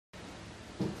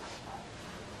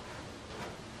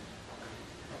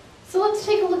So let's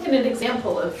take a look at an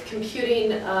example of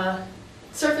computing a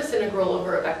surface integral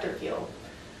over a vector field.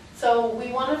 So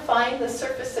we want to find the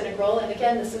surface integral, and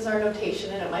again this is our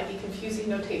notation and it might be confusing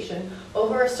notation,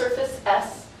 over a surface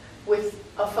S with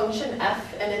a function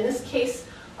f, and in this case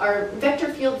our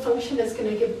vector field function is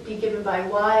going to be given by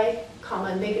y,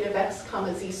 comma, negative x,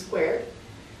 comma, z squared.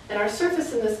 And our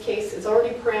surface in this case is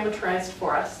already parameterized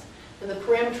for us, and the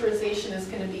parameterization is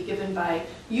going to be given by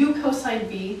u cosine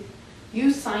v, u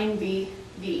sine v,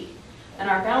 v. And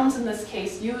our bounds in this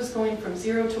case, u is going from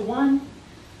 0 to 1,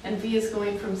 and v is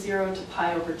going from 0 to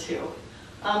pi over 2.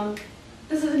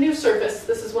 This is a new surface.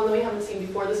 This is one that we haven't seen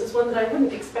before. This is one that I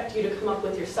wouldn't expect you to come up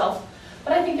with yourself,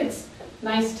 but I think it's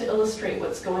nice to illustrate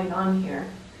what's going on here.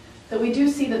 That we do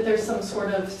see that there's some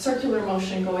sort of circular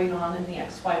motion going on in the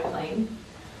xy plane.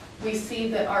 We see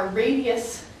that our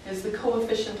radius is the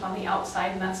coefficient on the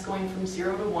outside, and that's going from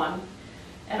 0 to 1.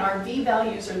 And our v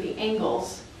values are the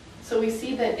angles. So we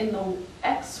see that in the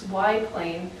xy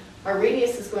plane, our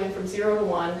radius is going from 0 to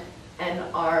 1,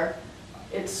 and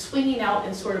it's swinging out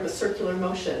in sort of a circular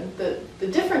motion. The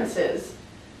difference is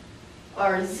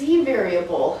our z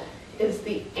variable is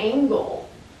the angle,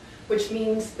 which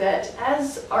means that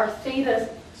as our theta,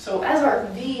 so as our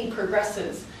v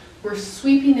progresses, we're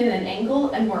sweeping in an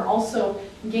angle and we're also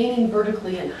gaining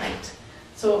vertically in height.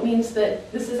 So it means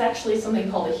that this is actually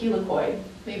something called a helicoid.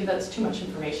 Maybe that's too much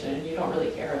information and you don't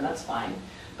really care, and that's fine.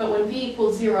 But when v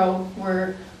equals 0,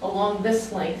 we're along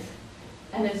this length,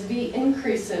 and as v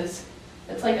increases,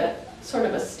 it's like a sort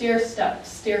of a stair-step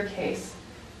staircase,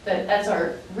 that as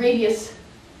our radius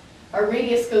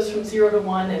goes from 0 to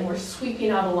 1, and we're sweeping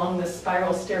out along this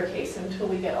spiral staircase until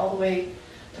we get all the way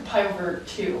to pi over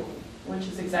 2, which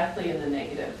is exactly in the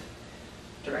negative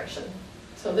direction.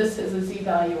 So this is a z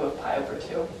value of pi over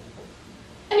 2.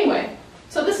 Anyway,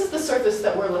 so this is the surface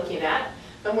that we're looking at,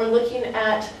 and we're looking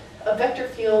at a vector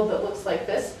field that looks like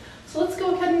this. So let's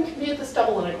go ahead and compute this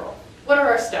double integral. What are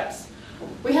our steps?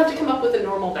 We have to come up with a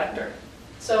normal vector.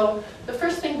 So the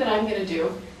first thing that I'm going to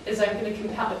do is I'm going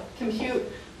to compute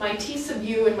my t sub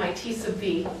u and my t sub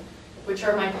v, which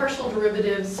are my partial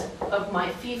derivatives of my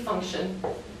phi function,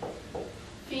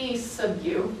 phi sub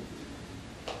u.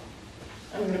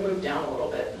 I'm going to move down a little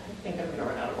bit. I think I'm going to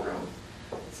run out of room.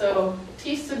 So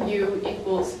t sub u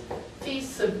equals phi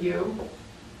sub u,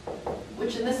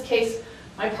 which in this case,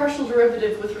 my partial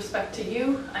derivative with respect to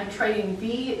u, I'm treating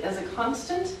v as a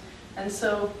constant, and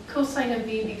so cosine of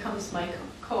v becomes my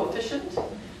coefficient,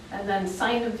 and then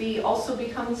sine of v also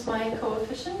becomes my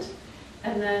coefficient,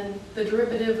 and then the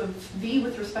derivative of v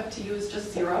with respect to u is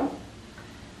just 0.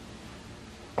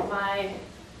 My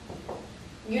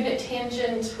unit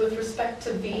tangent with respect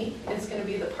to v is going to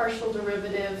be the partial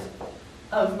derivative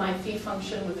of my phi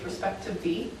function with respect to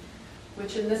v,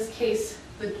 which in this case,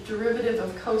 the derivative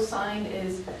of cosine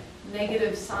is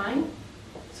negative sine.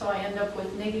 So I end up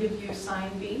with negative u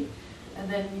sine v, and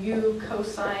then u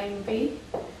cosine v,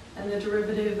 and the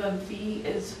derivative of v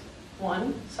is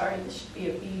 1. Sorry, this should be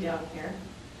a v down here.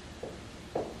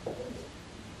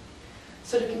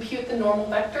 So to compute the normal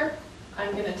vector,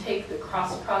 I'm going to take the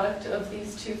cross product of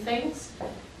these two things,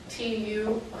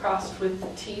 tu crossed with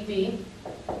tv,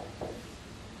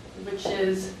 which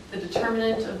is the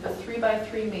determinant of the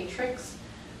 3×3 matrix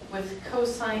with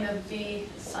cosine of v,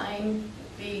 sine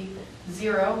v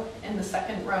 0 in the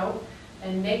second row,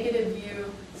 and negative u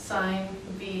sine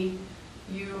v,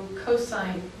 u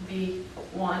cosine v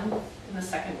 1 in the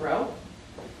second row.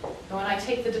 And when I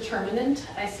take the determinant,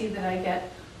 I see that I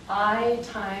get I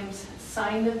times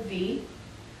sine of v.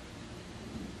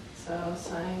 So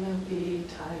sine of v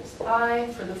times I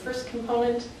for the first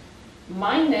component,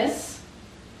 minus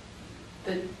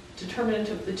the determinant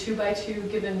of the 2×2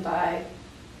 given by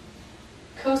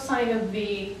cosine of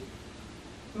v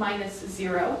minus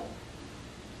 0.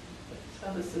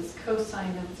 So this is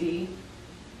cosine of v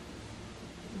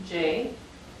j.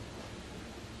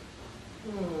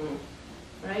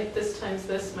 Right? This times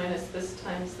this minus this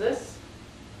times this.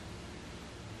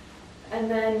 And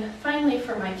then finally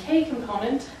for my k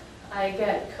component, I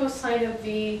get cosine of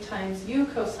v times u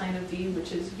cosine of v,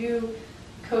 which is u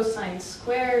cosine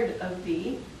squared of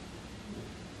v,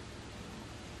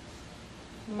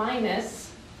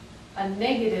 minus a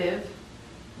negative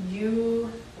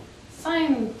u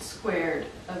sine squared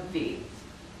of v.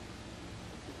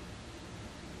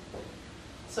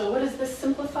 So what does this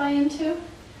simplify into?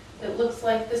 It looks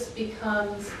like this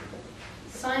becomes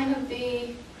sine of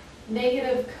v,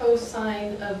 negative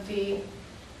cosine of v,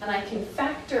 and I can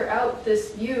factor out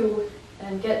this u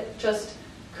and get just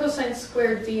cosine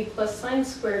squared v plus sine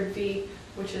squared v,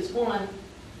 which is 1.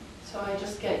 So I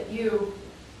just get u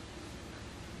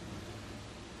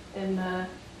in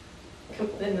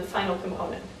the final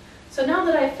component. So now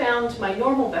that I've found my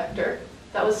normal vector,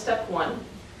 that was step 1.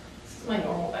 This is my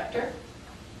normal vector.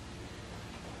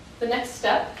 The next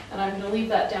step, and I'm going to leave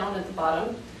that down at the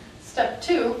bottom, step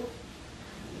 2,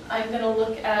 I'm going to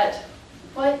look at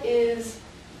what is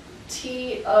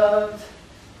T of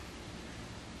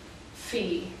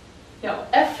phi. No,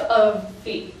 F of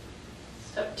phi.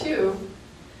 Step 2,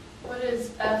 what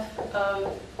is F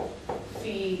of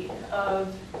phi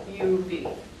of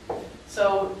uv?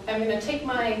 So I'm going to take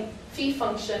my phi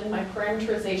function, my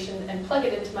parameterization, and plug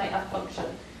it into my f function.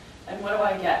 And what do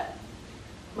I get?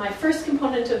 My first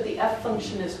component of the f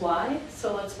function is y,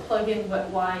 so let's plug in what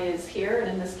y is here, and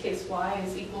in this case y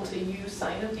is equal to u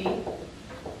sine of v.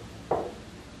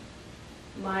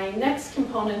 My next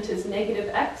component is negative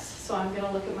x, so I'm going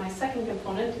to look at my second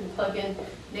component and plug in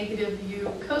negative u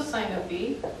cosine of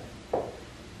v.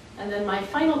 And then my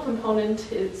final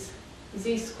component is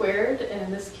z squared, and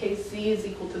in this case z is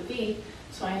equal to v,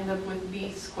 so I end up with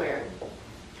v squared.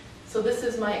 So this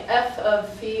is my f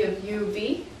of phi of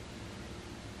uv,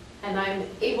 and I'm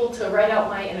able to write out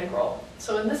my integral.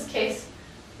 So in this case,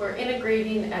 we're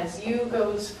integrating as u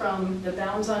goes from, the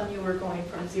bounds on u are going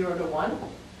from 0 to 1.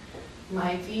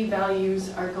 My v values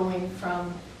are going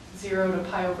from 0 to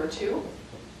pi over 2.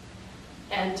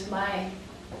 And my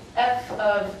f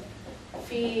of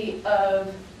phi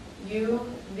of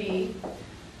uv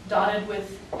dotted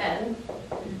with n,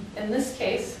 in this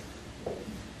case,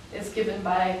 is given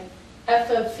by f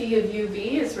of phi of uv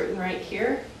is written right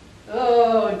here.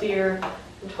 Oh dear,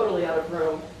 I'm totally out of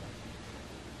room.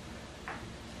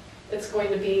 It's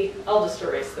going to be, I'll just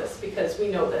erase this because we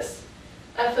know this.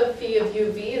 F of phi of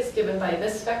uv is given by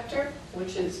this vector,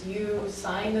 which is u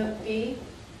sine of v,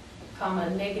 comma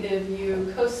negative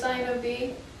u cosine of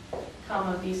v,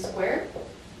 comma v squared.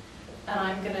 And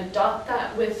I'm going to dot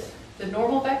that with the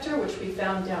normal vector, which we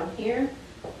found down here.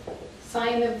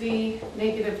 Sine of v,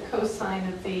 negative cosine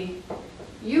of v,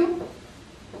 u,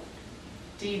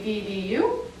 dv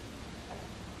du.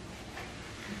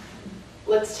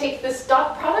 Let's take this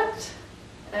dot product,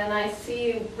 and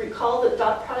recall that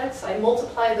dot products, I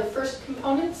multiply the first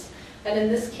components, and in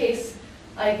this case,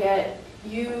 I get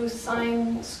u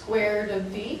sine squared of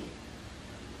v.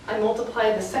 I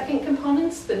multiply the second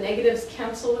components, the negatives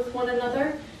cancel with one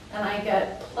another, and I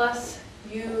get plus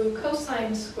u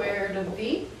cosine squared of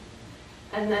v.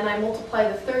 And then I multiply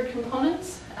the third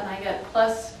components, and I get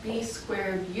plus v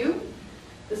squared u.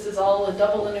 This is all a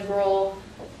double integral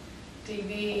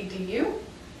dv du.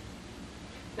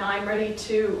 Now I'm ready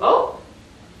to,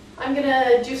 I'm going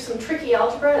to do some tricky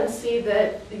algebra and see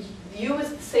that u is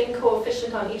the same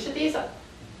coefficient on each of these.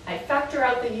 I factor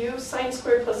out the u, sine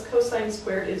squared plus cosine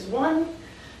squared is 1.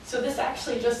 So this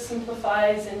actually just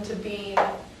simplifies into being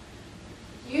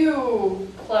u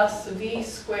plus v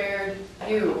squared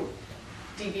u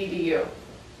dv du,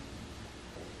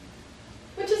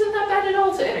 which isn't that bad at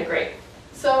all to integrate.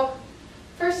 So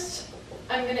first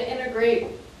I'm going to integrate,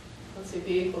 let's see,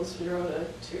 v equals 0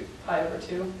 to pi over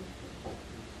 2.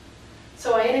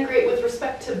 So I integrate with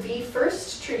respect to v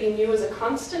first, treating u as a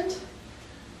constant.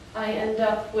 I end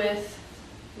up with,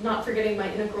 not forgetting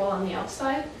my integral on the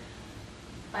outside,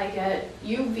 I get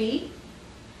uv,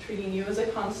 treating u as a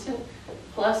constant,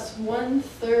 plus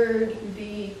 1/3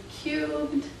 v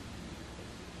cubed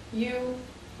u,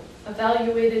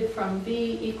 evaluated from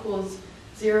v equals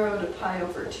 0 to pi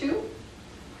over 2.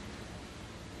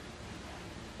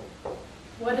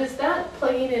 What is that?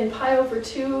 Plugging in pi over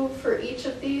 2 for each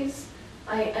of these,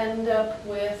 I end up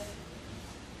with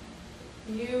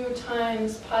u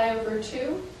times pi over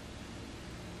 2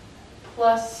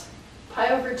 plus pi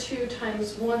over 2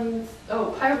 times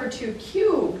pi over 2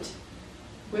 cubed,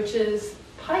 which is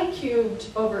pi cubed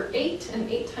over 8, and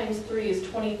 8 times 3 is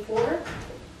 24.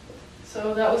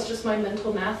 So that was just my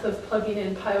mental math of plugging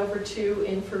in pi over 2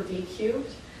 in for v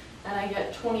cubed, and I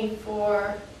get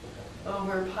 24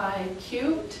 over pi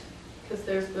cubed, because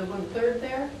there's the 1/3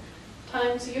 there,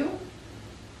 times u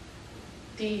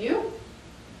du.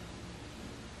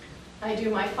 I do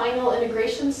my final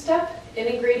integration step,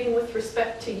 integrating with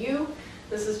respect to u.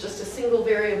 This is just a single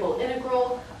variable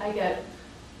integral. I get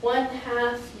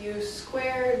 1/2 u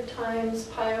squared times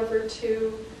pi over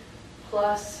 2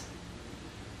 plus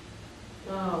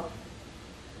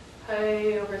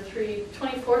pi over 3,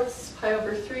 24ths pi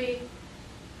over 3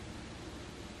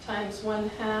 times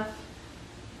 1/2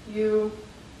 u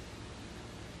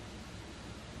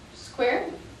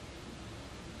squared.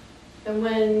 And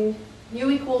when u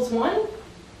equals 1,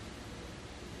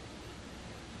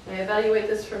 I evaluate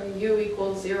this from u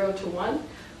equals 0 to 1.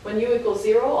 When u equals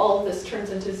 0, all of this turns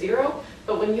into 0.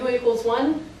 But when u equals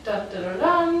 1, dun, dun, dun,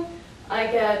 dun, I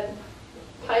get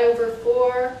pi over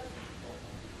 4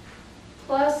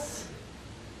 plus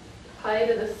pi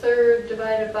to the third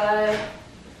divided by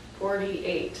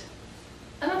 48.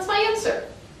 And that's my answer.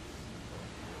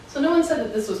 So no one said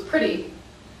that this was pretty,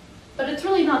 but it's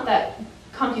really not that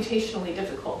computationally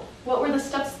difficult. What were the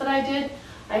steps that I did?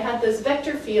 I had this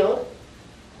vector field.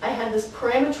 I had this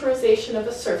parameterization of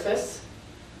a surface.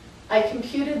 I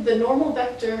computed the normal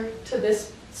vector to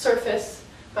this surface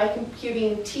by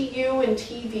computing tu and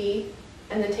tv,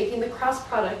 and then taking the cross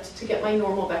product to get my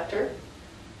normal vector.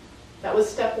 That was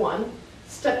step 1.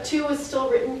 Step 2 is still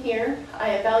written here.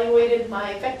 I evaluated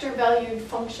my vector valued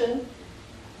function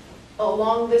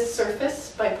along this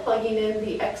surface by plugging in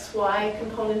the x, y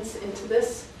components into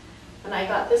this, and I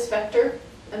got this vector.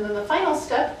 And then the final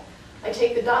step, I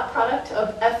take the dot product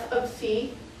of f of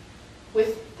phi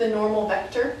with the normal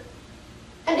vector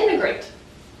and integrate.